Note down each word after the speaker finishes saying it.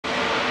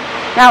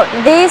Now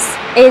this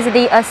is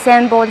the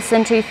assembled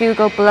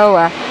centrifugal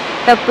blower.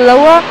 The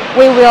blower,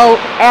 we will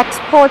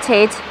export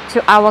it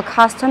to our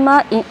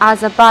customer in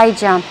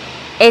Azerbaijan.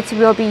 It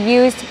will be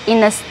used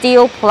in a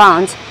steel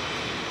plant.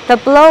 The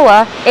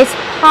blower, its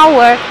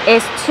power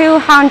is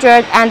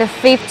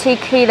 250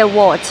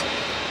 kilowatts,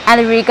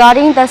 and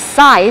regarding the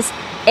size,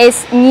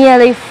 it's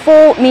nearly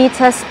 4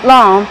 meters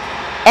long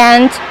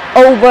and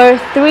over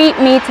 3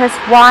 meters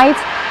wide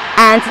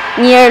and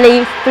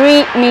nearly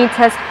 3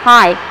 meters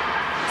high.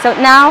 So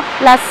now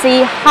let's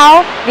see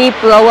how the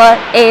blower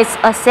is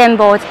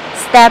assembled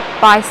step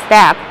by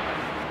step.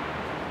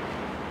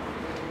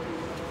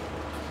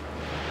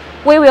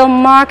 We will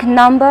mark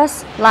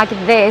numbers like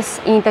this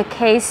in the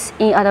case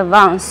in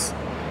advance.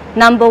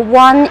 Number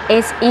 1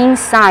 is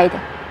inside.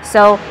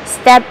 So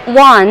step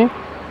 1,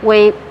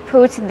 we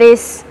put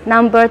this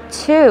number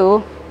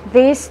 2,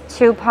 these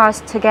two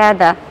parts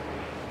together.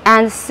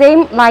 And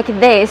same like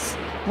this,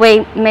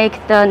 we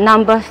make the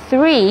number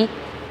 3,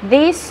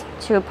 these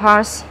two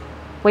parts,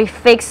 we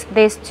fix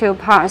these two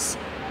parts.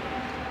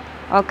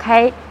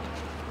 Okay?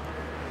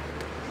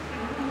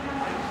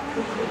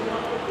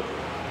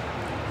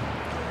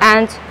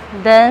 And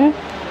then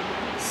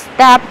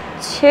step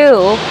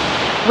 2,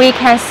 we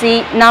can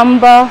see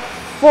number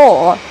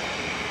 4.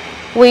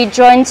 We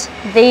joined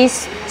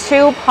these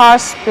two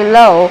parts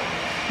below.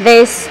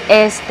 This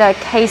is the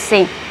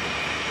casing.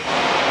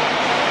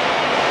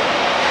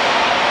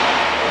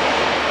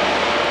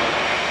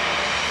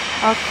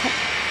 Okay.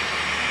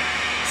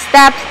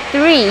 Step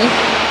 3,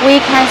 we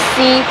can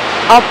see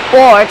a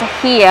board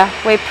here.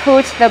 We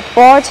put the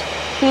board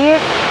here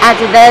and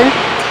then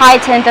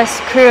tighten the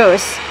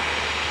screws.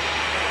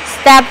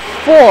 Step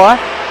 4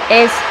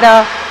 is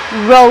the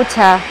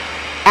rotor,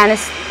 and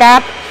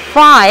step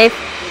 5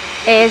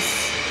 is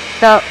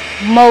the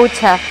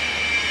motor.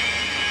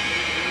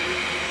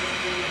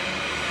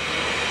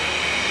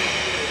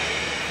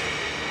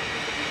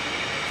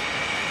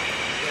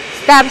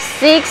 Step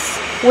 6,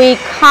 we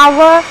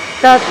cover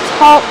the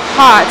top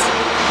part,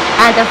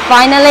 and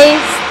finally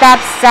step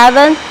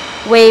 7,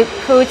 we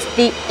put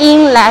the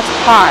inlet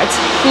part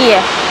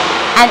here,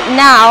 and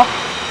now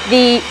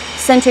the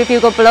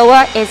centrifugal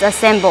blower is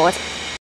assembled.